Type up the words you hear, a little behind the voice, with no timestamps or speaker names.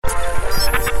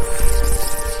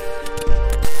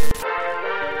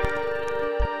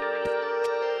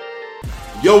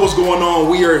Yo, what's going on?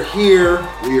 We are here.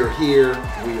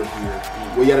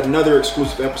 We got another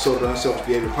exclusive episode of the Unselfish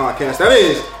Behavior Podcast. That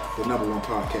is the #1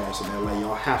 podcast in LA.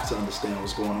 Y'all have to understand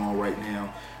what's going on right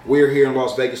now. We're here in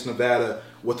Las Vegas, Nevada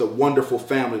with a wonderful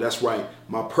family. That's right,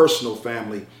 my personal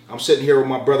family. I'm sitting here with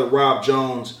my brother Rob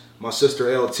Jones, my sister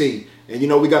LT. And you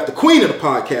know, we got the queen of the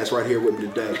podcast right here with me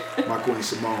today, my queen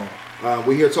Cymone.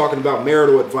 We're here talking about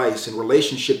marital advice and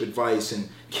relationship advice and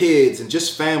kids and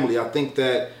just family. I think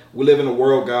that we live in a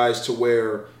world, guys, to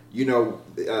where, you know,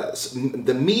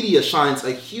 the media shines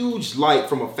a huge light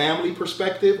from a family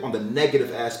perspective on the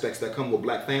negative aspects that come with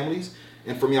black families.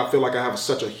 And for me, I feel like I have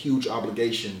such a huge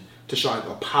obligation to shine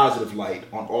a positive light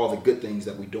on all the good things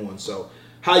that we're doing. So,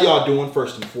 how y'all doing,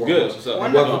 first and foremost? Good. What's up?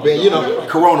 And welcome, Ben. You know,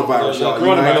 coronavirus, y'all.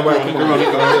 Corona. Don't get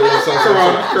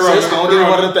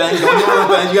one of the things. You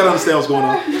gotta understand what's going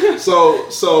on.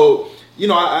 So. You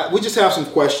know, we just have some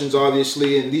questions,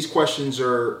 obviously, and these questions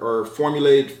are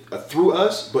formulated through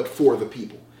us, but for the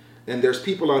people. And there's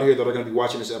people out here that are going to be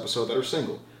watching this episode that are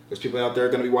single. There's people out there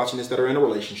going to be watching this that are in a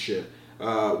relationship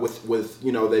with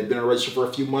you know, they've been in a relationship for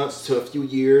a few months to a few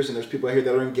years, and there's people out here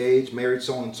that are engaged, married,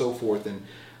 so on and so forth. And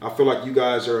I feel like you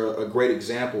guys are a great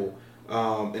example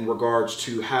in regards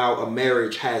to how a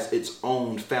marriage has its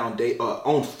own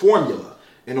own formula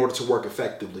in order to work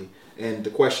effectively. And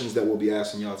the questions that we'll be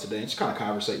asking y'all today, and just kind of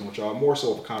conversating with y'all, more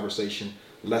so of a conversation,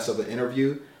 less of an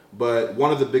interview. But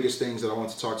one of the biggest things that I want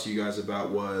to talk to you guys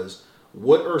about was,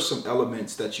 what are some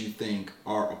elements that you think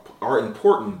are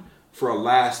important for a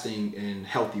lasting and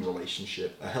healthy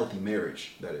relationship, a healthy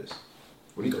marriage, that is?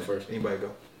 What do you go first? Anybody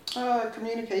go?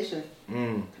 Communication.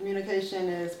 Communication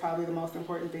is probably the most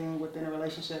important thing within a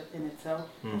relationship in itself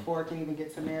before it can even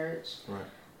get to marriage. Right.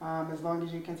 As long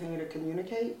as you continue to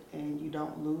communicate and you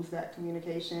don't lose that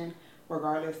communication,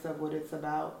 regardless of what it's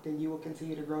about, then you will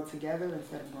continue to grow together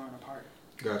instead of growing apart.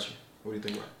 Gotcha. What do you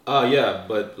think about it? Yeah,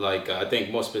 but like I think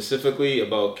more specifically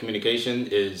about communication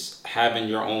is having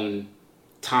your own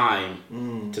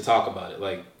time to talk about it.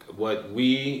 Like what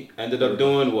we ended up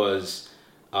doing was,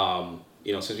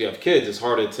 you know, since we have kids, it's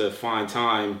harder to find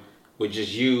time with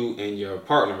just you and your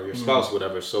partner or your spouse,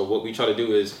 whatever. So what we try to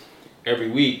do is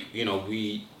every week, you know,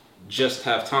 we just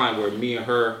have time where me and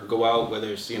her go out, whether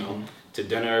it's, you know, to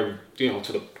dinner, you know,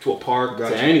 to a park,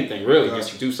 to anything really.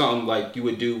 Just do something like you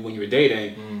would do when you were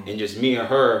dating, and just me and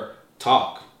her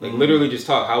talk. Like literally just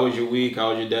talk. How was your week? How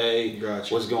was your day?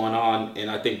 What's going on? And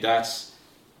I think that's,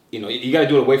 you know, you got to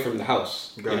do it away from the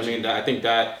house. You know what I mean? I think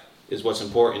that is what's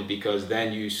important, because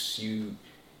then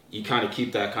you kind of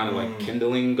keep that kind of like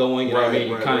kindling going. You know what I mean?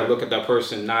 You kind of look at that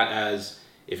person not as,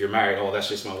 if you're married, oh, that's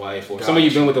just my wife. Or somebody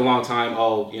you've been with a long time,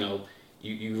 oh, you know,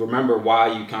 you remember why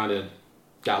you kind of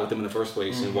got with them in the first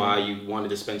place and why you wanted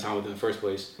to spend time with them in the first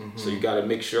place. So you got to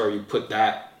make sure you put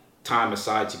that time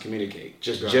aside to communicate.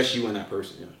 Just you and that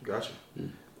person. Yeah. Gotcha.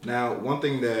 Now, one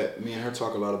thing that me and her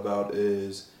talk a lot about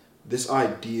is this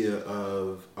idea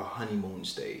of a honeymoon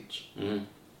stage.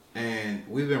 And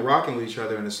we've been rocking with each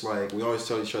other, and it's like, we always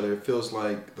tell each other, it feels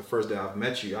like the first day I've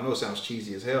met you. I know it sounds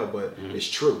cheesy as hell, but it's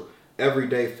true. Every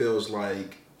day feels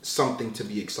like something to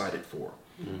be excited for.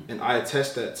 And I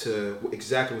attest that to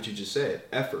exactly what you just said,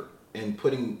 effort, and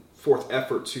putting forth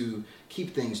effort to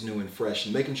keep things new and fresh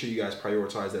and making sure you guys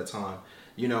prioritize that time.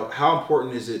 You know, how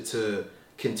important is it to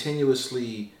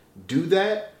continuously do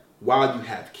that while you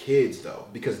have kids, though?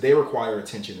 Because they require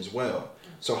attention as well.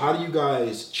 So how do you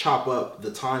guys chop up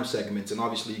the time segments? And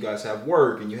obviously you guys have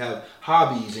work and you have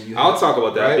hobbies and you have, I'll talk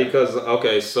about that, right? Because,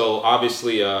 okay, so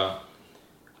obviously,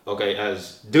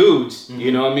 as dudes,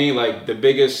 you know what I mean? Like the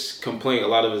biggest complaint a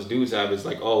lot of us dudes have is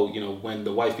like, oh, you know, when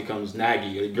the wife becomes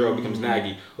naggy or the girl becomes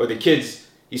naggy, or the kids,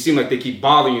 you seem like they keep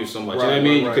bothering you so much. You know what I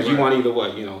mean? Because you want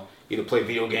either play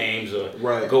video games or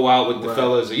go out with the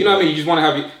fellas. Or, you know what I mean? You just want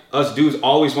to have, us dudes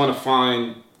always want to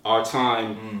find our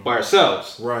time by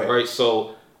ourselves. Right.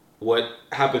 So what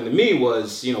happened to me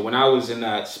was, you know, when I was in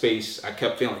that space, I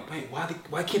kept feeling like, wait,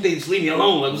 why can't they just leave me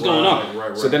alone? Like, what's going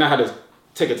on? So then I had to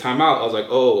take a time out. I was like,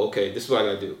 oh, okay, this is what I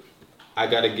gotta do. I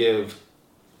gotta give,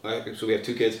 so we have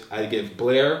 2 kids. I give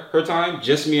Blair her time,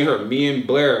 just me and her. Me and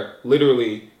Blair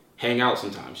literally hang out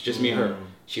sometimes, just me and her.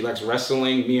 She likes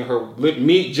wrestling. Me and her,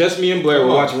 just me and Blair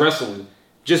will watch wrestling.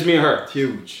 Just me and her.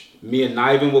 Huge. Me and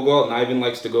Niven will go out. Niven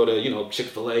likes to go to, you know,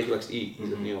 Chick-fil-A. He likes to eat. He's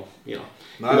you know. You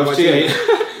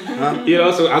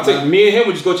know, so I'll take me and him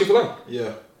would just go to Chick-fil-A.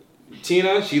 Yeah.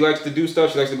 Tina, she likes to do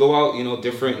stuff. She likes to go out, you know,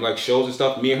 different like shows and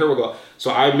stuff. Me and her will go.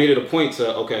 So I made it a point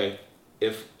to, okay,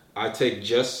 if I take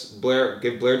just Blair,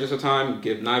 give Blair just her time,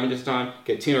 give Niven just her time,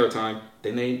 give Tina her time,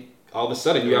 then they all of a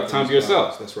sudden you have time for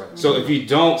yourself. That's right. So if you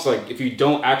don't, it's like if you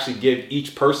don't actually give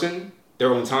each person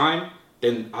their own time,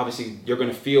 then obviously you're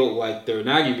gonna feel like they're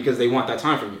nagging because they want that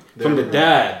time from you, from the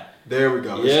dad. There we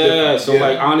go. Yeah. So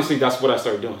like honestly, that's what I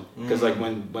started doing because like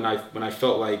when I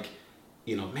felt like,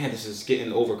 you know, man, this is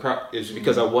getting overcrowded, it's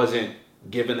because I wasn't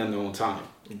giving them their own time.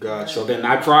 Gotcha. So then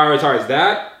I prioritized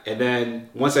that, and then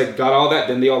once I got all that,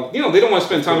 then they all, you know, they don't want to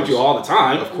spend time with you all the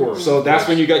time. Of course. So that's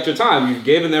when you get your time. You've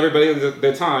given everybody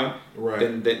their time. Right.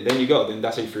 Then you go. Then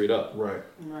that's how you free it up. Right.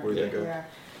 Right. Where do you think? Yeah.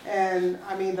 And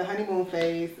I mean, the honeymoon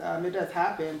phase, it does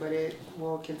happen, but it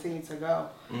will continue to go.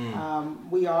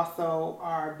 We also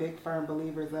are big firm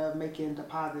believers of making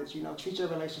deposits. You know, treat your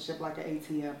relationship like an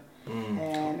ATM.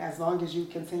 And as long as you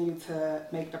continue to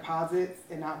make deposits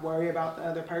and not worry about the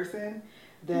other person,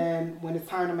 then when it's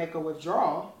time to make a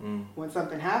withdrawal, when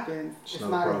something happens, it's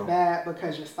not as bad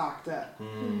because you're stocked up.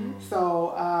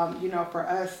 So, you know, for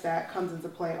us, that comes into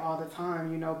play all the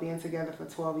time. You know, being together for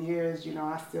 12 years, you know,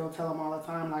 I still tell them all the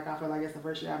time, like, I feel like it's the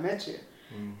first year I met you.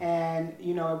 And,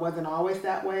 you know, it wasn't always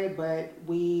that way, but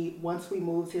once we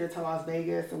moved here to Las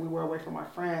Vegas and we were away from our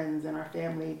friends and our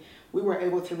family, we were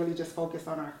able to really just focus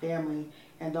on our family,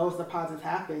 and those deposits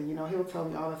happen. You know, he'll tell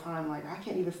me all the time, like, I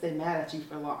can't even stay mad at you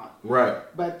for long. Right.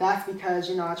 But that's because,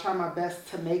 you know, I try my best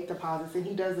to make deposits, and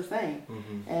he does the same.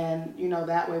 And, you know,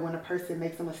 that way when a person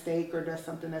makes a mistake or does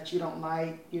something that you don't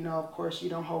like, you know, of course you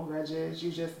don't hold grudges. You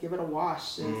just give it a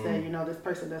wash and say, you know, this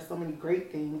person does so many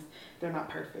great things. They're not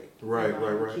perfect. Right,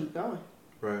 right. Keep going.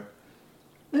 Right.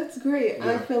 That's great.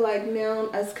 Yeah. I feel like now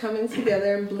us coming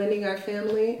together and blending our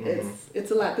family,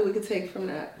 it's a lot that we could take from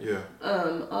that. Yeah.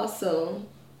 Also,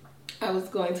 I was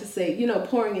going to say, you know,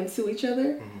 pouring into each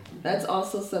other. That's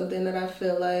also something that I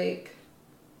feel like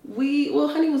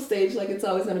honeymoon stage, like it's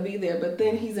always going to be there, but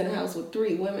then he's in a house with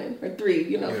 3 women or 3,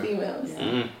 you know, females.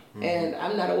 And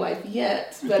I'm not a wife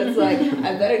yet, but it's like,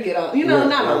 I better get on, you know,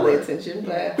 not all the attention,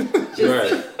 but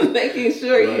just making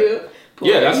sure you.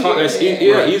 Yeah, that's hard. That's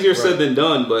easier said than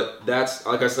done. But that's,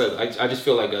 like I said, I just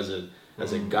feel like as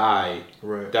a guy,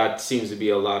 that seems to be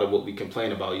a lot of what we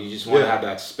complain about. You just want to have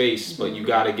that space, but you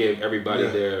got to give everybody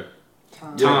their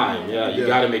time. You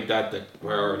got to make that the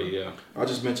priority. Yeah. I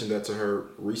just mentioned that to her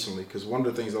recently because one of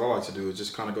the things that I like to do is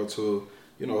just kind of go to,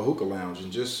 you know, a hookah lounge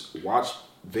and just watch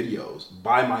videos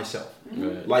by myself.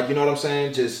 Like, you know what I'm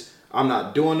saying? Just, I'm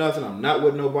not doing nothing. I'm not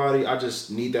with nobody. I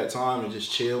just need that time to just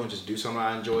chill and just do something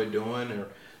I enjoy doing. Or,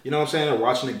 you know what I'm saying? Or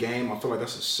watching a game. I feel like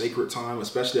that's a sacred time,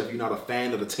 especially if you're not a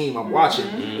fan of the team I'm watching.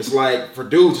 It's like, for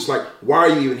dudes, it's like, why are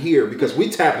you even here? Because we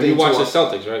tapped into. You watch the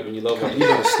Celtics, right? When you love them. You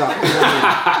better stop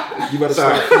playing. You better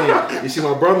stop playing. You see,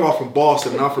 my brother-in-law from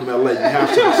Boston and I'm from LA. You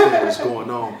have to understand what's going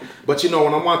on. But, you know,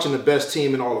 when I'm watching the best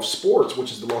team in all of sports,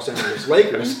 which is the Los Angeles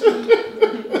Lakers,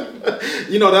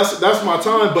 you know, that's my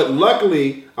time. But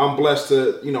luckily, I'm blessed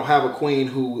to, you know, have a queen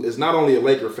who is not only a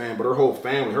Laker fan, but her whole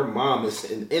family, her mom is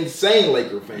an insane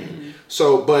Laker fan.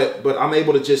 So, but I'm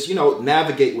able to just, you know,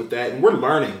 navigate with that, and we're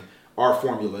learning our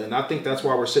formula. And I think that's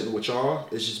why we're sitting with y'all.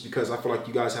 It's just because I feel like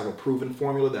you guys have a proven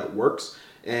formula that works,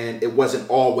 and it wasn't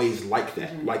always like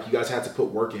that. Like, you guys had to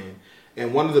put work in.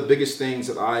 And one of the biggest things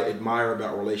that I admire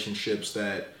about relationships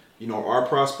that, you know, are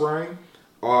prospering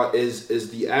is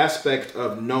the aspect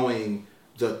of knowing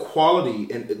the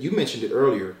quality, and you mentioned it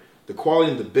earlier, the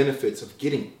quality and the benefits of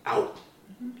getting out.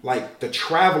 Like the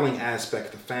traveling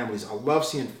aspect of families. I love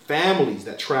seeing families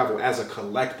that travel as a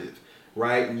collective,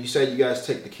 right? And you said you guys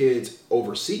take the kids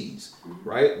overseas,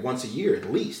 right? Once a year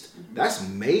at least. That's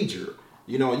major.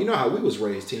 You know how we was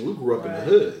raised, team. We grew up in the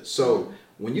hood. So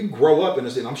when you grow up in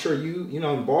this, and I'm sure you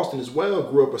know, in Boston as well,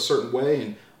 grew up a certain way,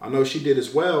 and I know she did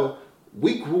as well.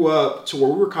 We grew up to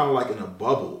where we were kind of like in a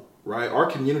bubble, right? Our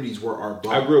communities were our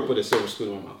bubble. I grew up with a silver spoon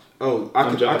in my mouth. Oh, I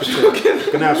can absolutely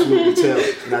tell.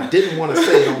 And I didn't want to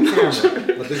say it on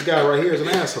camera, but this guy right here is an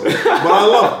asshole. But I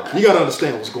love him. You got to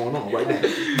understand what's going on right now.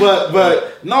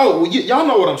 But no, y'all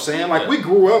know what I'm saying. Like, we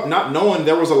grew up not knowing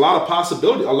there was a lot of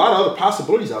other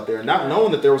possibilities out there, not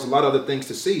knowing that there was a lot of other things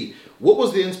to see. What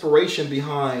was the inspiration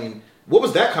behind, what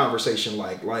was that conversation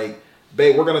like? Like,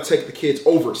 babe, we're going to take the kids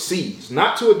overseas,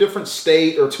 not to a different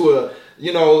state or to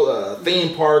a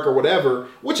theme park or whatever,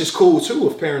 which is cool too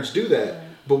if parents do that.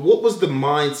 But what was the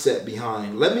mindset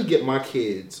behind, let me get my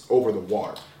kids over the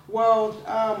water? Well,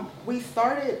 we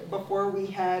started before we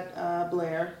had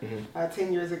Blair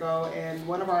 10 years ago, and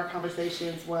one of our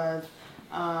conversations was,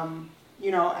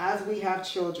 as we have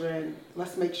children,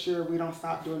 let's make sure we don't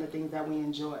stop doing the things that we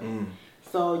enjoy.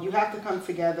 So you have to come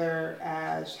together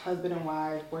as husband and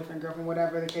wife, boyfriend, girlfriend,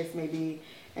 whatever the case may be,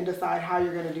 and decide how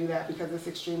you're going to do that, because it's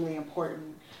extremely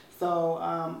important.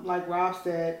 So, like Rob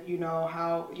said,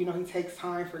 how, he takes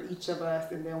time for each of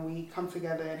us, and then we come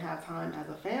together and have time as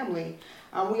a family.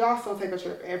 We also take a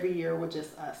trip every year with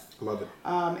just us. Love it.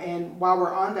 And while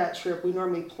we're on that trip, we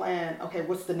normally plan, okay,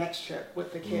 what's the next trip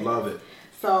with the kids? Love it.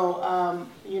 So,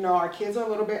 our kids are a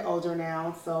little bit older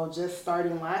now. So just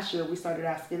starting last year, we started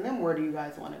asking them, where do you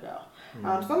guys want to go?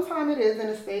 Sometime it is in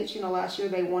the States. Last year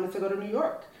they wanted to go to New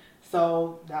York.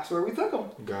 So that's where we took them.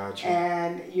 Gotcha.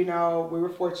 And, we were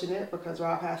fortunate because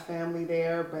Rob has family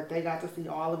there, but they got to see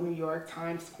all of New York,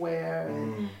 Times Square,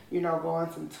 and, go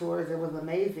on some tours. It was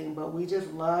amazing. But we just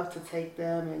love to take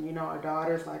them. And, our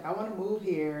daughter's like, I want to move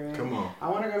here. And come on. I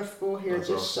want to go to school here. That's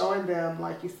just awesome. showing them,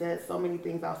 like you said, so many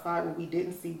things outside what we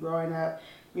didn't see growing up.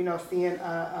 Seeing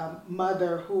a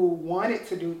mother who wanted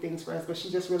to do things for us, but she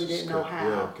just really didn't know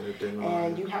how.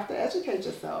 And you have to educate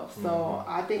yourself. So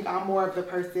I think I'm more of the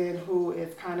person who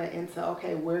is kind of into,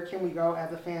 okay, where can we go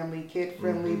as a family, kid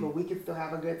friendly, but we can still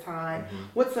have a good time.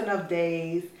 What's enough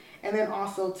days? And then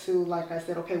also to, like I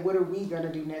said, okay, what are we going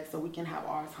to do next so we can have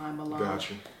our time alone?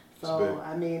 Gotcha. So,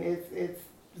 I mean, it's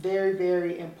very,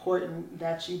 very important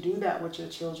that you do that with your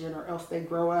children, or else they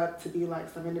grow up to be like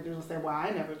some individuals say, well, I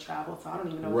never traveled, so I don't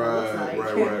even know what it looks like.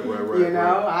 Right.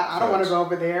 I don't want to go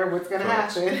over there. What's going to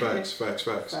happen? Facts.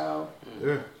 So,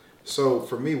 yeah. So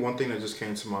for me, one thing that just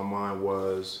came to my mind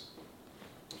was,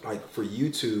 like, for you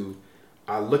two,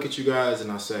 I look at you guys and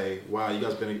I say, wow, you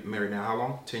guys been married now how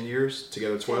long? 10 years?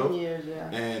 Together 12? 10 years, yeah.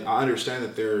 And I understand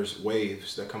that there's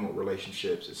waves that come with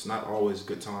relationships. It's not always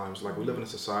good times. Like, we live in a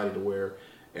society to where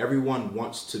everyone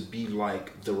wants to be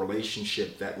like the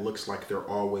relationship that looks like they're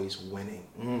always winning.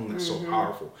 That's so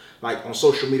powerful. Like on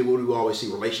social media, what do we always see?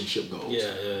 Relationship goals.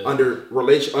 Yeah. Under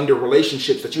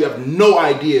relationships that you have no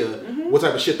idea what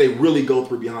type of shit they really go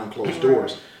through behind closed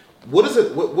doors. What is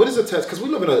it? What is a test? Because we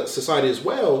live in a society as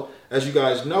well, as you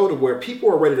guys know, to where people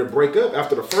are ready to break up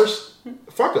after the first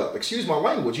fuck up. Excuse my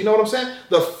language. You know what I'm saying?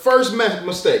 The first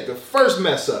mistake, the first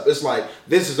mess up. It's like,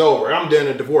 this is over. I'm doing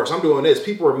a divorce. I'm doing this.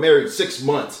 People are married 6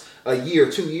 months, a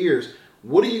year, 2 years.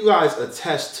 What do you guys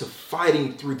attest to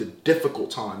fighting through the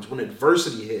difficult times when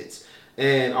adversity hits?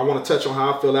 And I want to touch on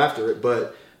how I feel after it,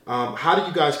 but how do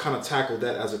you guys kind of tackle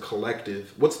that as a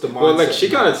collective? What's the mindset? Well, like she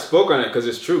kind of spoke on it because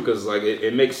it's true, because like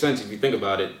it makes sense if you think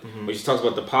about it. When she talks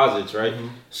about deposits, right?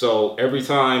 So every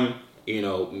time,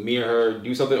 me or her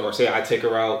do something, or say I take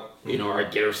her out, or I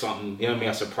get her something, you know what I mean?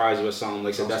 I surprise her with something,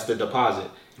 like I said, that's the deposit.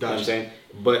 You know what I'm saying?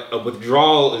 But a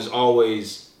withdrawal is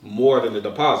always more than the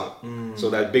deposit. So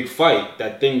that big fight,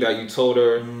 that thing that you told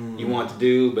her you want to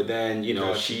do, but then,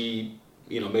 she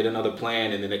made another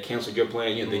plan and then it canceled your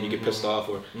plan, then you get pissed off,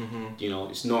 or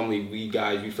it's normally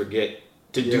we forget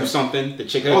to do something. The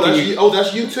chick.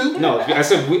 That's you too? No, I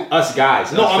said us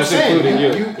guys. No, I'm saying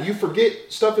including you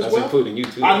forget stuff as that's well. Including you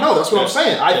too. I know, that's what I'm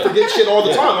saying. I forget shit all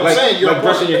the time. I'm saying you're like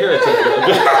brushing your hair. See,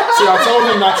 I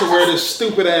told him not to wear this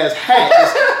stupid ass hat.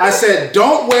 I said,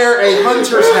 don't wear a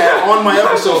hunter's hat on my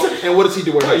episode. And what does he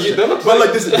do with it? But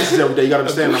like this is every day. You gotta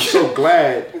understand. I'm so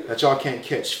glad that y'all can't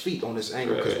catch feet on this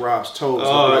angle because Rob's toes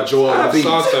look like Joel Embiid.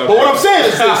 But what I'm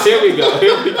saying is this. Here we go.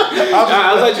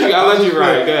 I'll let you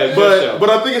ride. Go ahead. But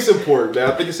I think it's important,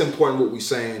 man. I think it's important what we're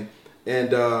saying.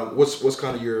 And what's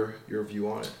kind of your view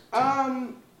on it?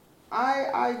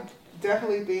 I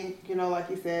definitely think, like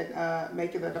you said,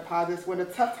 making the deposits. When the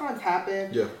tough times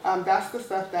happen, that's the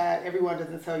stuff that everyone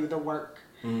doesn't tell you, the work.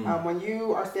 When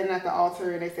you are standing at the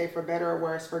altar and they say for better or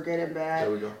worse, for good and bad,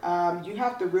 there we go. You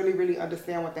have to really, really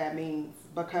understand what that means,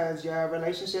 because your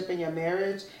relationship and your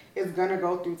marriage is going to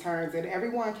go through turns. And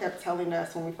everyone kept telling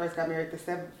us when we first got married,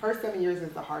 the first 7 years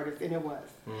is the hardest, and it was.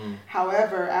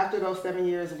 However, after those 7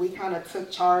 years, we kind of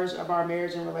took charge of our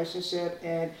marriage and relationship,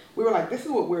 and we were like, this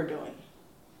is what we're doing.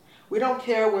 We don't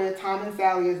care what Tom and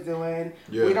Sally is doing.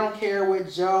 We don't care what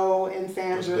Joe and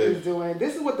Sandra is doing.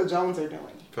 This is what the Jones are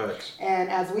doing. Facts. And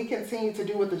as we continue to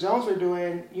do what the Jones were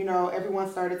doing, everyone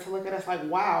started to look at us like,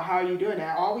 wow, how are you doing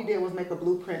that? All we did was make a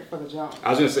blueprint for the Jones.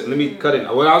 I was going to say, let me cut in.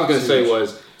 What I was going to say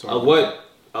was what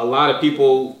a lot of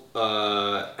people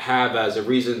have as a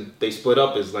reason they split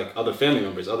up is like other family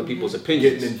members, other people's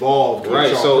opinions. Getting involved.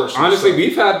 Right. So honestly,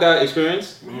 we've had that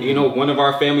experience. One of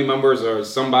our family members or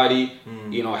somebody,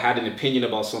 had an opinion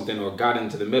about something or got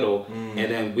into the middle, and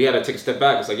then we had to take a step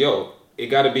back. It's like, yo, it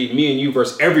got to be me and you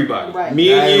versus everybody. Right.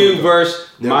 Me and you versus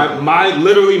my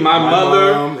mother,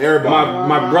 mom,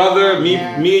 my brother, me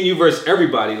and you versus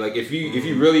everybody. Like if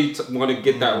you really want to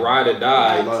get that ride or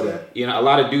die, I love that. A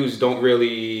lot of dudes don't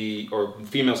really, or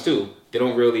females too, they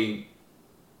don't really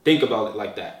think about it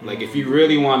like that. Like if you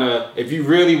really wanna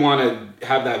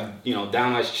have that,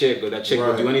 down nice chick, or that chick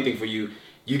will do anything for you,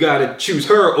 you gotta choose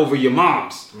her over your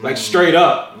mom's, like straight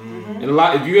up. And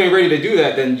if you ain't ready to do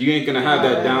that, then you ain't gonna have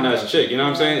that down ass chick. You know what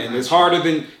I'm saying? And it's harder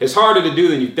to do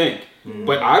than you think.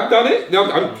 But I've done it.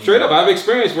 I'm straight up. I've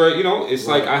experienced where it's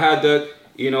like I had to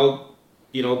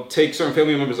take certain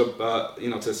family members up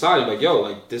to the side. Like, yo,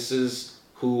 like this is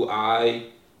who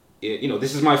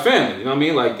this is my family. You know what I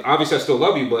mean? Like, obviously I still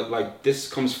love you, but like this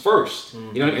comes first.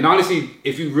 You know, and honestly,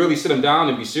 if you really sit them down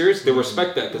and be serious, they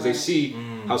respect that because they see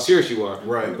how serious you are.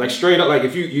 Right. Like straight up, like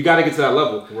if you got to get to that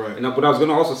level. Right. And what I was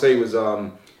gonna also say was,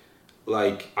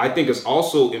 like I think it's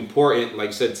also important, like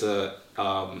you said, to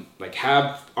like have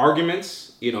arguments.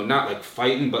 You know, not like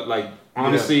fighting, but like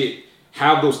honestly.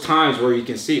 Have those times where you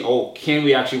can see, can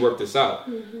we actually work this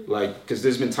out? Like, because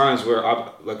there's been times where,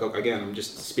 I'm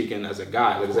just speaking as a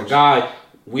guy. Like, as a guy,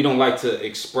 we don't like to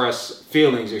express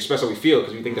feelings, express how we feel,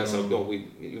 because we think that's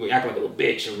we act like a little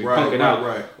bitch or we punk it out.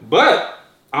 Right. But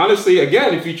honestly,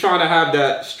 again, if you're trying to have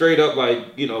that straight up, like,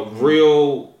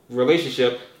 real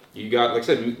relationship, you got, like I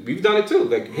said, we've done it too.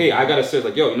 Like, hey, I gotta say,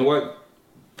 like, yo, you know what?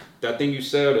 That thing you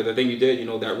said or that thing you did,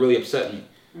 that really upset me.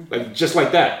 Like, just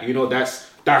like that,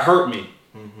 that hurt me.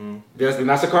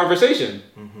 That's a conversation.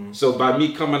 So by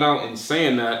me coming out and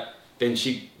saying that, then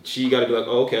she got to be like,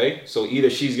 okay. So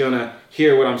either she's gonna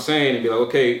hear what I'm saying and be like,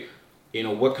 okay,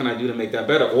 what can I do to make that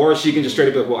better? Or she can just straight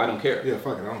up be like, well, I don't care. Yeah,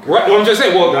 fuck it, I don't care. Right. Well, I'm just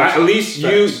saying. Well, at least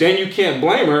you can't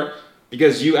blame her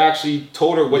because you actually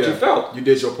told her what you felt. You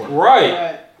did your point.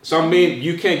 Right. So I mean,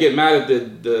 you can't get mad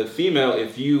at the female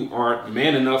if you aren't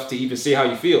man enough to even say how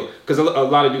you feel. Because a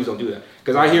lot of dudes don't do that.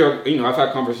 Because I hear, I've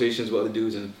had conversations with other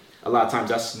dudes, and a lot of times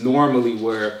that's normally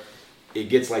where it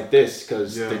gets like this.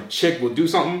 Because the chick will do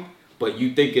something, but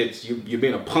you think it's you're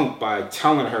being a punk by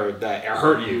telling her that it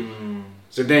hurt you.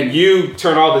 So then you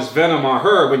turn all this venom on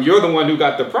her when you're the one who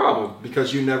got the problem.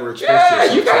 Because you never expressed yourself.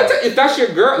 Yeah, you gotta if that's your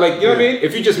girl, like, you know what I mean?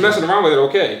 If you're just messing around with it,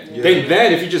 okay. Yeah.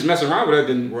 Then if you're just messing around with her,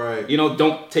 then,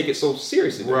 don't take it so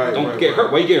seriously. Right. Don't get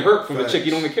hurt. Why you get hurt from the chick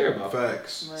you don't even care about?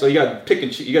 Facts. Right. So you gotta pick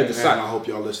and choose. You gotta decide. Man, I hope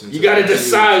y'all listening to You gotta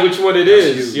decide which one it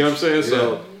is. Huge. You know what I'm saying? Yeah.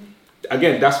 So,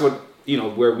 again, that's what,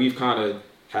 where we've kind of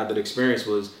had that experience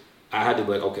was I had to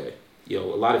be like, okay, a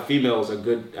lot of females are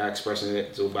good at expressing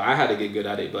it. So, but I had to get good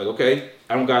at it. Like, okay,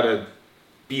 I don't gotta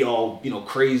be all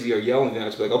crazy or yelling. Then I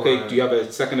just be like, okay, do you have a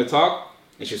second to talk?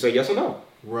 And she'll say yes or no.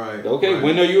 Right. Okay,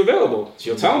 when are you available?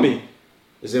 She'll tell me.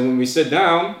 And then when we sit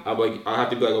down, I have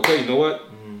to be like, okay, you know what?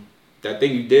 That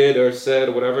thing you did or said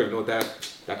or whatever,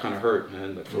 that kind of hurt,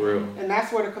 man. Like, for real. And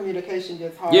that's where the communication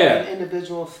gets hard. And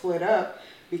individuals split up.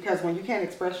 Because when you can't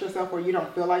express yourself or you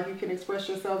don't feel like you can express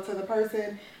yourself to the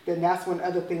person, then that's when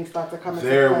other things start to come into play.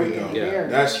 There we go.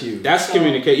 That's huge. That's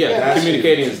communicating. Yeah,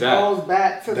 communicating is that. It goes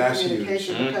back to the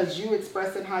communication because you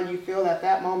expressing how you feel at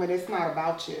that moment, it's not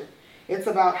about you. It's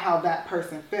about how that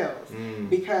person feels.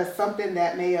 Because something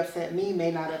that may upset me may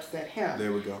not upset him.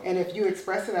 There we go. And if you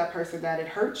express to that person that it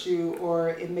hurts you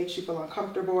or it makes you feel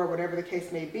uncomfortable or whatever the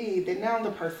case may be, then now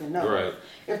the person knows. Right.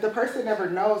 If the person never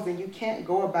knows, then you can't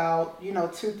go about,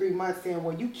 2-3 months saying,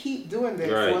 well, you keep doing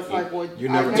this. Right. So it's like, well, you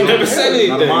never said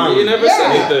anything. You never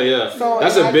said anything, yeah. So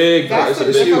that's a big part. That's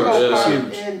a difficult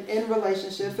part in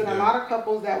relationships. And a lot of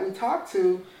couples that we talk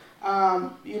to,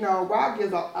 Rob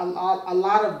gives a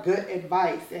lot of good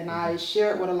advice, and I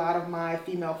share it with a lot of my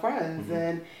female friends,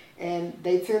 and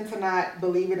they tend to not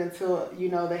believe it until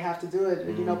they have to do it.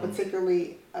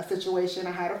 Particularly a situation.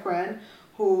 I had a friend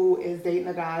who is dating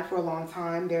a guy for a long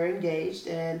time. They're engaged,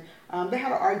 and they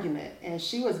had an argument, and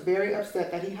she was very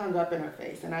upset that he hung up in her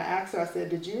face. And I asked her, I said,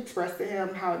 "Did you express to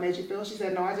him how it made you feel?" She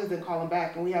said, "No, I just didn't call him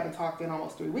back, and we haven't talked in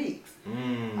almost 3 weeks."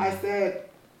 I said,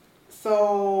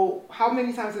 "So how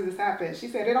many times has this happened?" She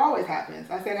said, "It always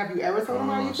happens." I said, "Have you ever told him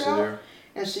how you feel?"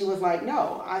 And she was like,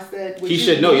 "No." I said, he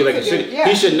should know.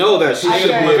 He should know that. She should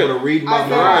be able to read my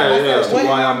mind as to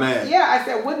why I'm mad. Yeah, I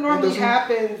said, "What normally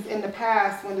happens in the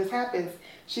past when this happens?"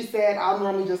 She said, "I'll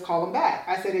normally just call him back."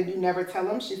 I said, "And you never tell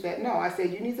him?" She said, "No." I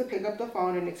said, "You need to pick up the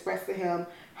phone and express to him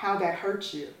how that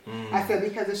hurts you." I said,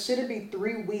 "Because it shouldn't be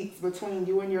 3 weeks between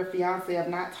you and your fiance of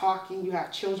not talking. You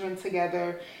have children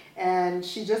together." And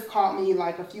she just called me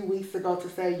like a few weeks ago to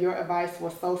say, "Your advice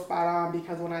was so spot on,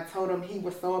 because when I told him, he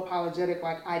was so apologetic,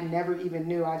 like I never even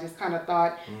knew. I just kind of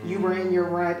thought you were in your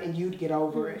rut and you'd get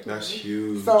over it." That's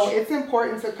huge. So it's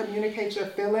important to communicate your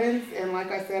feelings. And like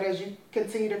I said, as you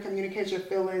continue to communicate your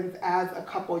feelings as a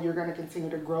couple, you're going to continue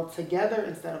to grow together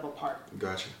instead of apart.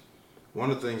 Gotcha.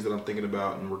 One of the things that I'm thinking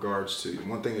about in regards to,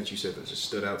 one thing that you said that just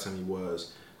stood out to me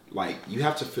was, like, you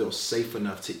have to feel safe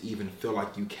enough to even feel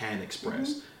like you can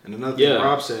express. And another thing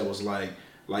Rob said was like,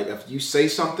 Like, if you say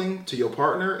something to your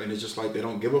partner and it's just like they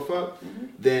don't give a fuck,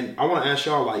 then I want to ask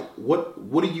y'all, like, what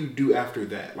do you do after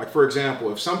that? Like, for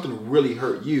example, if something really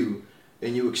hurt you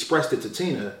and you expressed it to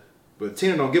Tina, but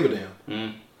Tina don't give a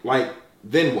damn, like,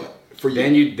 then what for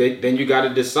you? Then you got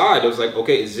to decide. It was like,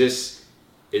 okay, is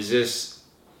this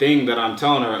thing that I'm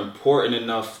telling her important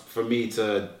enough for me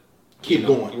to keep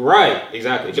going? Right,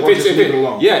 exactly. Or just leave it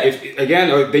alone. Yeah,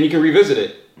 then you can revisit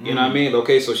it. You know what I mean?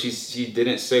 Okay, so she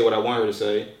didn't say what I want her to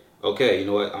say. Okay, you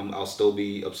know what? I'll still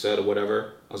be upset or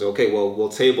whatever. I was like, okay, well, we'll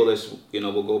table this. You know,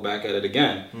 we'll go back at it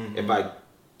again. If I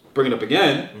bring it up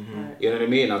again, you know what I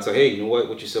mean? I'll say, hey, you know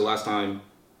what you said last time,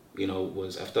 you know,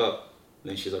 was effed up. And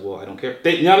then she's like, well, I don't care.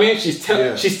 You know what I mean?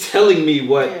 She's telling me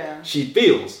what she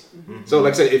feels. So,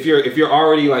 like I said, if you're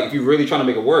already like, if you're really trying to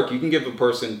make it work, you can give a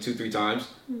person 2-3 times,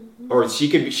 or she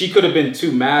could have been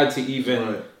too mad to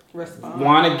even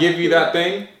want to give you that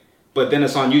thing, but then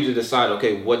it's on you to decide,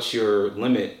 okay, what's your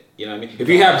limit? You know what I mean? If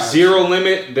you have zero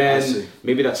limit, then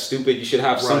maybe that's stupid. You should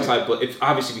have some type of, if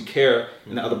obviously you care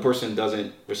and the other person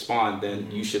doesn't respond,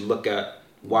 then you should look at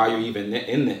why you're even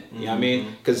in it. You know what I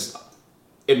mean? Because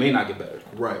it may not get better.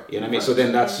 Right. You know what I mean? So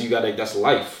then that's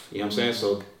life. You know what I'm saying?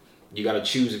 So you got to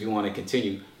choose if you want to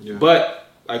continue. Yeah. But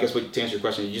I guess to answer your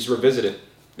question, you just revisit it.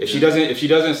 If she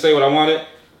doesn't say what I wanted,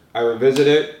 I revisit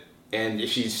it. And if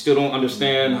she still don't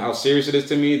understand how serious it is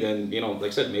to me, then, you know, like I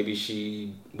said, maybe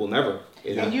she will never.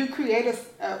 You know? And you create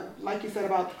like you said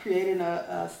about creating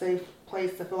a safe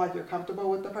place to feel like you're comfortable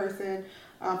with the person.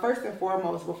 First and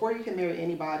foremost, before you can marry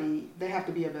anybody, they have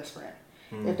to be your best friend.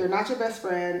 If they're not your best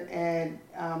friend, and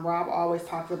Rob always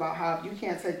talks about how if you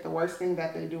can't take the worst thing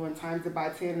that they do and times it by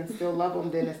 10 and still love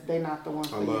them, then they're not the one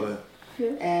for you. I love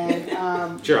it.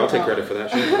 And sure, I'll take credit for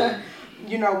that. Sure.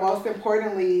 You know, most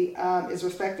importantly, is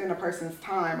respecting a person's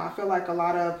time. I feel like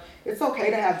it's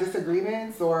okay to have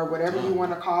disagreements or whatever you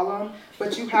want to call them,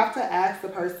 but you have to ask the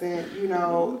person, you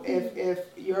know, if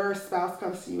your spouse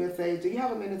comes to you and say, do you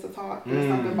have a minute to talk? There's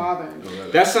something bothering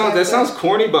you. That sounds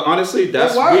corny, but honestly, we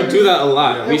do that a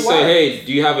lot. Yeah. We say, hey,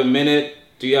 do you have a minute?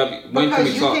 When can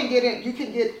we talk? You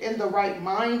can get in the right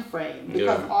mind frame,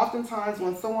 because oftentimes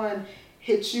when someone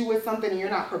hits you with something and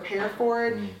you're not prepared for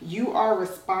it, you are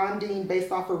responding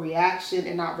based off a reaction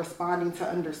and not responding to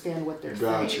understand what they're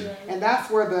saying. And that's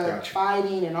where the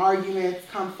fighting and arguments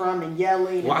come from, and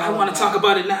yelling. Well, I want to talk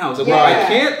about it now. So, well, I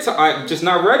can't. I'm just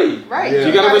not ready. Right. Yeah.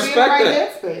 You got to respect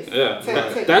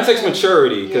that. That takes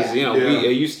maturity, because you know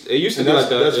it used to be like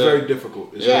that. That's very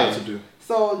difficult. It's hard to do.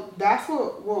 So that's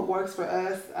what works for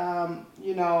us.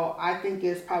 You know, I think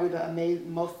is probably the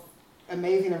most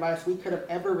amazing advice we could have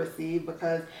ever received,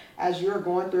 because as you're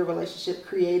going through a relationship,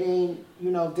 creating,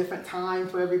 you know, different time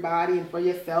for everybody and for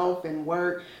yourself and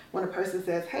work, when a person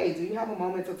says, hey, do you have a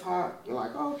moment to talk? You're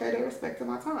like, oh, okay, they respected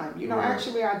my time. You know,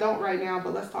 actually I don't right now,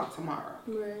 but let's talk tomorrow.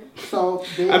 Right. So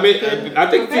I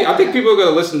think people are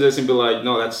gonna listen to this and be like,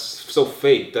 no, that's so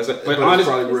fake. That's but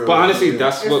honestly,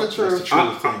 that's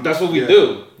what we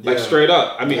do. Like straight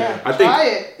up. I mean, I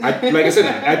think, like I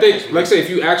said, if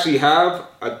you actually have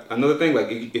another thing,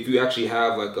 like if you actually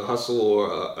have like a hustle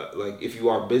or like if you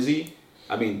are busy,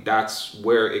 I mean, that's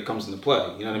where it comes into play.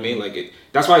 You know what I mean? Like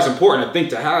that's why it's important, I think,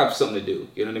 to have something to do.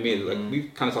 You know what I mean? Like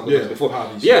we've kind of talked about this before.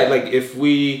 Hobbies, like if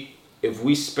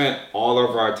we spent all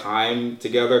of our time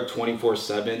together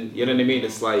 24/7, you know what I mean?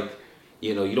 It's like,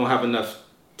 you know, you don't have enough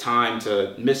time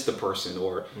to miss the person,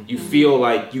 or you feel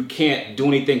like you can't do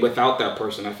anything without that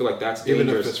person. I feel like that's dangerous.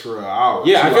 Even if it's for an hour.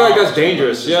 Yeah, I feel like that's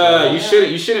dangerous. Yeah, you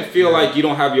shouldn't feel like you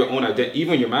don't have your own identity,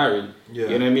 even when you're married. Yeah.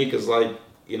 You know what I mean? Because like,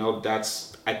 you know,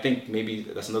 I think maybe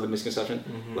that's another misconception.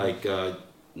 Like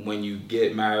when you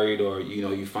get married, or you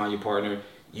know, you find your partner,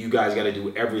 you guys got to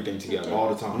do everything together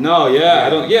all the time. No,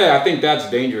 I think that's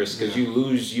dangerous, because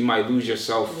you might lose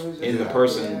yourself in the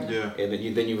person,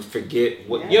 and then you forget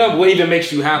what even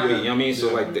makes you happy. You know what I mean?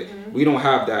 So like we don't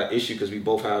have that issue, because we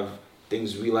both have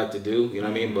things we like to do. You know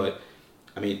what I mean? But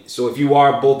I mean, so if you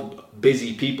are both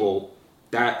busy people,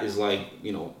 that is like,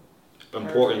 you know,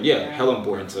 important. Hella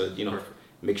important to, you know,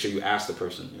 make sure you ask the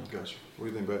person. You know? Gotcha. What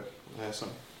do you think, Beck? Ask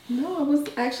something. No, I was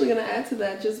actually going to add to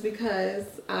that, just because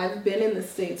I've been in the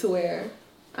state to where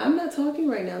I'm not talking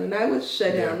right now, and I would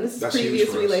shut down. This is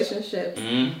previous relationships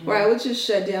where I would just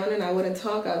shut down and I wouldn't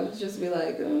talk. I would just be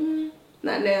like,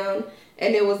 not now.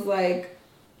 And it was like,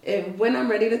 when I'm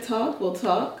ready to talk, we'll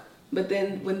talk. But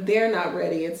then when they're not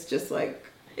ready, it's just like,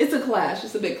 it's a clash.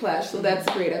 It's a big clash. So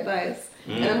that's great advice.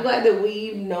 And I'm glad that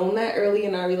we've known that early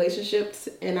in our relationships,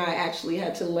 and I actually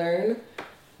had to learn.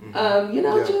 You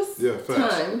know, just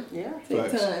time. Yeah,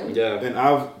 take time. Yeah,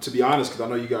 and to be honest, because I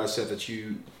know you guys said that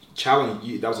you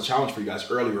that was a challenge for you guys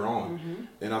earlier on.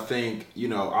 And I think, you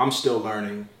know, I'm still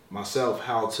learning myself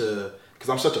how to, because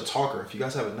I'm such a talker, if you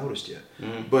guys haven't noticed yet.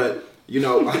 But, you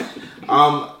know,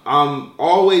 I'm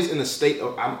always in a state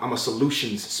of, I'm a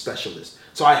solutions specialist.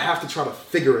 So I have to try to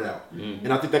figure it out.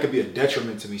 And I think that could be a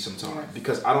detriment to me sometimes,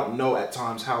 because I don't know at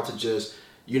times how to just,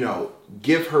 you know,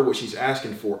 give her what she's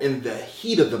asking for in the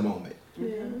heat of the moment.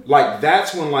 Like,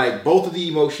 that's when, like, both of the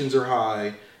emotions are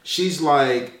high. She's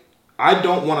like, I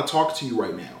don't want to talk to you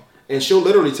right now. And she'll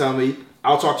literally tell me,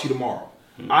 I'll talk to you tomorrow.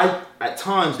 At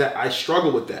times that I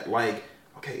struggle with that. Like,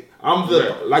 okay,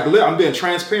 I'm being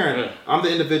transparent. I'm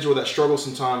the individual that struggles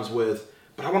sometimes with,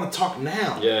 but I want to talk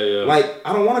now. Like,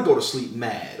 I don't want to go to sleep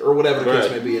mad or whatever the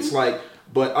case may be. It's like,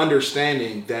 but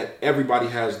understanding that everybody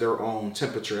has their own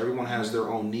temperature. Everyone has their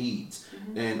own needs,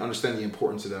 and understand the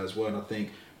importance of that as well. And I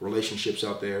think relationships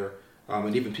out there,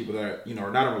 and even people that, you know,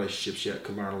 are not in relationships yet,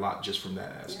 can learn a lot just from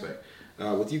that aspect.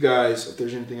 With you guys, if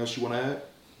there's anything else you want to add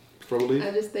before we leave?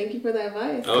 I just thank you for that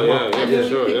advice. Oh, yeah,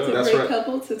 sure. That's a great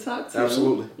couple to talk to.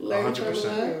 Absolutely. Learn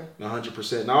 100%.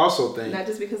 100%. And I also think... Not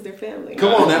just because they're family.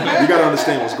 Come on now. You got to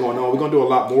understand what's going on. We're going to do a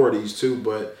lot more of these too,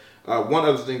 but one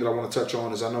other thing that I want to touch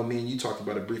on is, I know me and you talked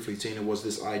about it briefly, Tina, was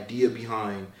this idea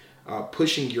behind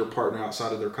pushing your partner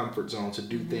outside of their comfort zone to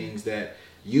do things that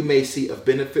you may see a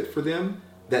benefit for them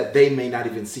that they may not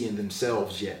even see in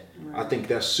themselves yet. I think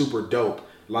that's super dope.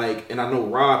 Like, and I know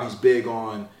Rob, he's big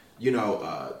on, you know,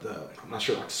 I'm not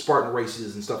sure, like Spartan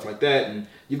races and stuff like that. And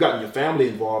you've gotten your family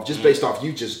involved just based off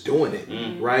you just doing it,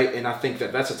 right? And I think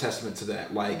that that's a testament to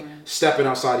that. Like, stepping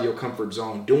outside of your comfort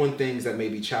zone, doing things that may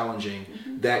be challenging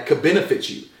that could benefit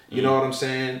you. You know what I'm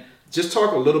saying? Just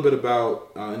talk a little bit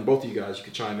about, and both of you guys, you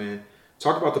could chime in,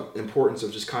 talk about the importance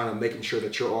of just kind of making sure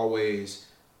that you're always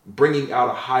bringing out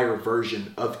a higher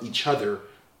version of each other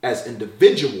as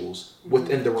individuals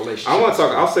within the relationship. I want to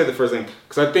talk. I'll say the first thing,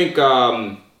 because I think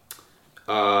I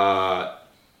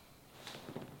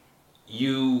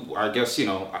guess, you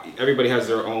know, everybody has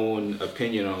their own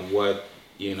opinion on what,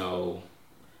 you know,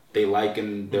 they like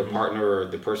in their partner or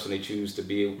the person they choose to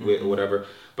be with or whatever.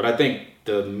 But I think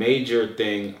the major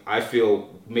thing I feel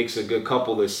makes a good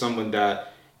couple is someone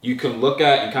that you can look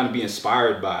at and kind of be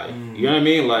inspired by. You know what I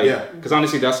mean? Like, because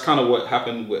honestly, that's kind of what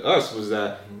happened with us, was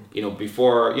that, you know,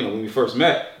 before, you know, when we first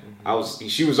met,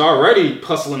 she was already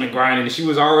hustling and grinding, and she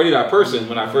was already that person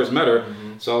when I first met her.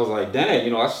 So I was like,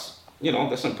 dang, that's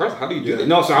impressive. How do you do that?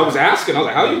 No, so I was asking, I was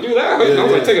like, how do you do that? I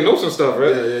was like taking notes and stuff,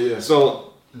 right?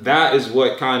 So that is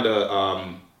what kind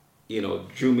of, you know,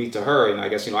 drew me to her. And I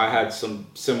guess, you know, I had some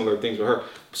similar things with her.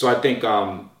 So I think, you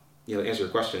know, to answer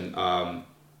your question, what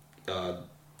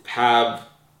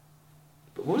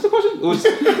was the question? It was,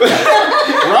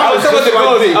 I was talking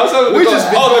about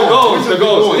the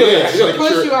goals. Yeah.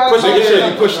 Push you out.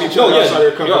 Pushing each other outside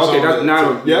your comfort zone. Okay,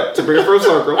 now to bring it full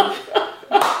circle.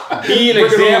 Be an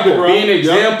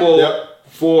example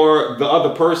for the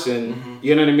other person.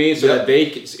 You know what I mean? So that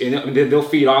they'll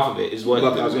feed off of it. Is what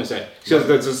I was going to say.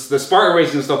 Because the Spartan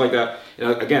races and stuff like that. You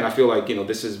know, again, I feel like, you know,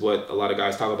 this is what a lot of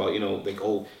guys talk about. You know, like,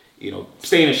 you know,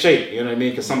 staying in shape, you know what I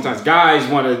mean? Because sometimes guys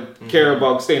want to care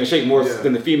about staying in shape more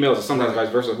than the females, or sometimes vice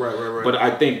versa. Right. But I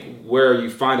think where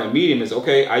you find a medium is,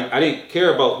 okay, I didn't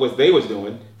care about what they was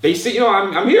doing. They see, you know,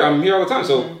 I'm here all the time.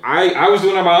 So I was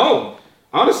doing it on my own,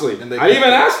 honestly. I didn't even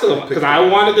ask them, because I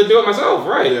wanted to do it myself,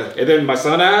 right? Yeah. And then my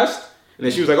son asked, and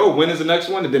then she was like, oh, when is the next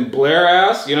one? And then Blair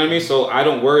asked, you know what I mean? So I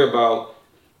don't worry about,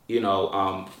 you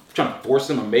know, trying to force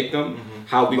them or make them.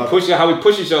 How we push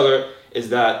each other is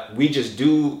that we just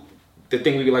do the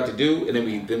thing we like to do, and then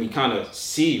we kind of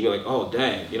see, we're like, oh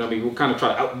dang, you know what I mean? We'll kind of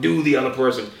try to outdo the other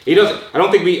person. He doesn't. I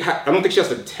don't think she has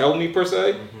to tell me per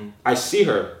se. I see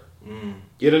her.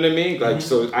 You know what I mean? Like,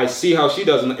 so I see how she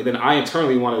does, and then I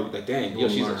internally want to, like, dang, you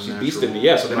know, she's beasting me.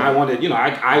 Yeah. So then I want to, you know,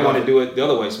 I want to do it the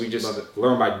other way. So we just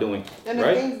learn by doing. And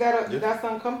the things that's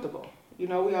uncomfortable. You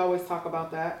know, we always talk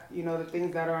about that. You know, the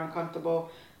things that are uncomfortable.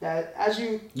 That as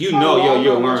you'll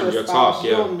learn your talk.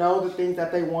 You'll know the things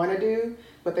that they want to do,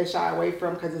 but they shy away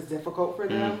from because it's difficult for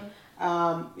them.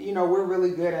 You know, we're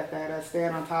really good at that, at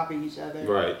staying on top of each other.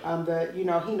 Right. You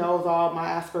know, he knows all my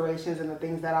aspirations and the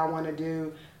things that I want to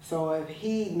do. So if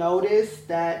he noticed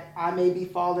that I may be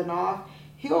falling off,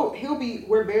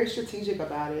 we're very strategic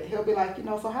about it. He'll be like, you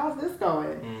know, so how's this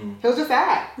going? He'll just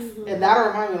ask. And that'll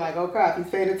remind me, like, oh crap, he's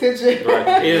paying attention. Right.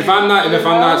 And if I'm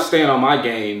not staying on my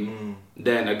game,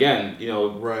 then again, you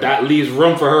know, that leaves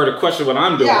room for her to question what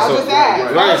I'm doing. Yeah, I'll just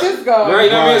ask. How's this going? Right,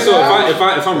 you know what I mean? So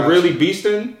if I'm really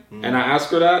beasting and I ask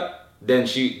her that, then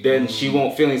she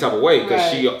won't feel any type of way,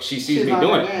 because she sees me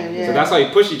doing it. So that's how you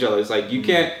push each other. It's like, you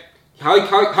can't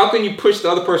How can you push the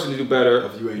other person to do better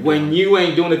when you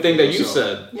ain't doing the thing that you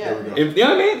said? Yeah. You know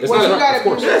what I mean? It's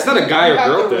It's not a guy or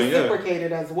girl thing. Reciprocate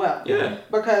it as well. Yeah.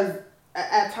 Because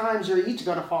at times you're each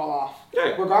gonna fall off,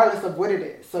 regardless of what it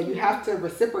is. So you have to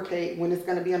reciprocate when it's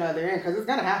gonna be on the other end, because it's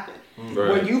gonna happen. Right.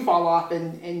 When you fall off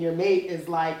and your mate is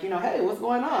like, hey, what's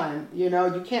going on? You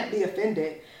can't be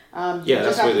offended. You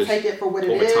just have to take it for what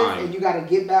it is, and you got to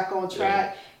get back on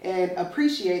track and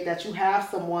appreciate that you have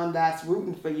someone that's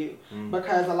rooting for you.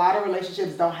 Because a lot of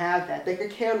relationships don't have that. They could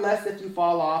care less if you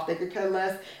fall off. They could care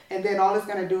less, and then all it's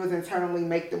going to do is internally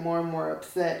make them more and more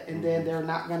upset, and then they're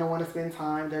not going to want to spend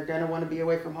time. They're going to want to be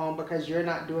away from home because you're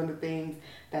not doing the things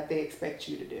that they expect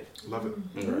you to do. Love it.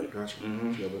 Right. Gotcha.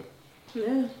 Love it.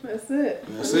 Yeah, that's it.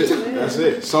 That's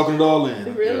it. Soaking it all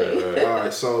in. Really. All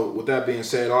right. So with that being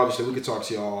said, obviously we could talk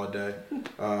to y'all all day,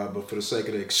 but for the sake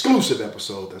of the exclusive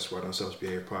episode, that's right, Unselfish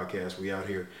Behavior Podcast, we out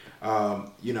here.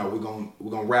 We're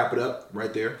gonna wrap it up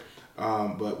right there.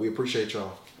 But we appreciate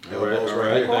y'all. All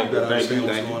right. You gotta understand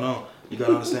what's going on. You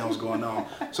gotta understand what's going on.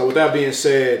 So with that being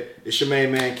said, it's your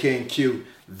main man King Q.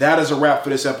 That is a wrap for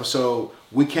this episode.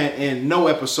 We can't end no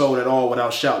episode at all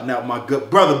without shouting out my good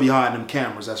brother behind them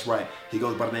cameras. That's right. He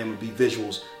goes by the name of B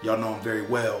Visuals. Y'all know him very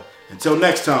well. Until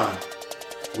next time,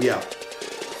 we out.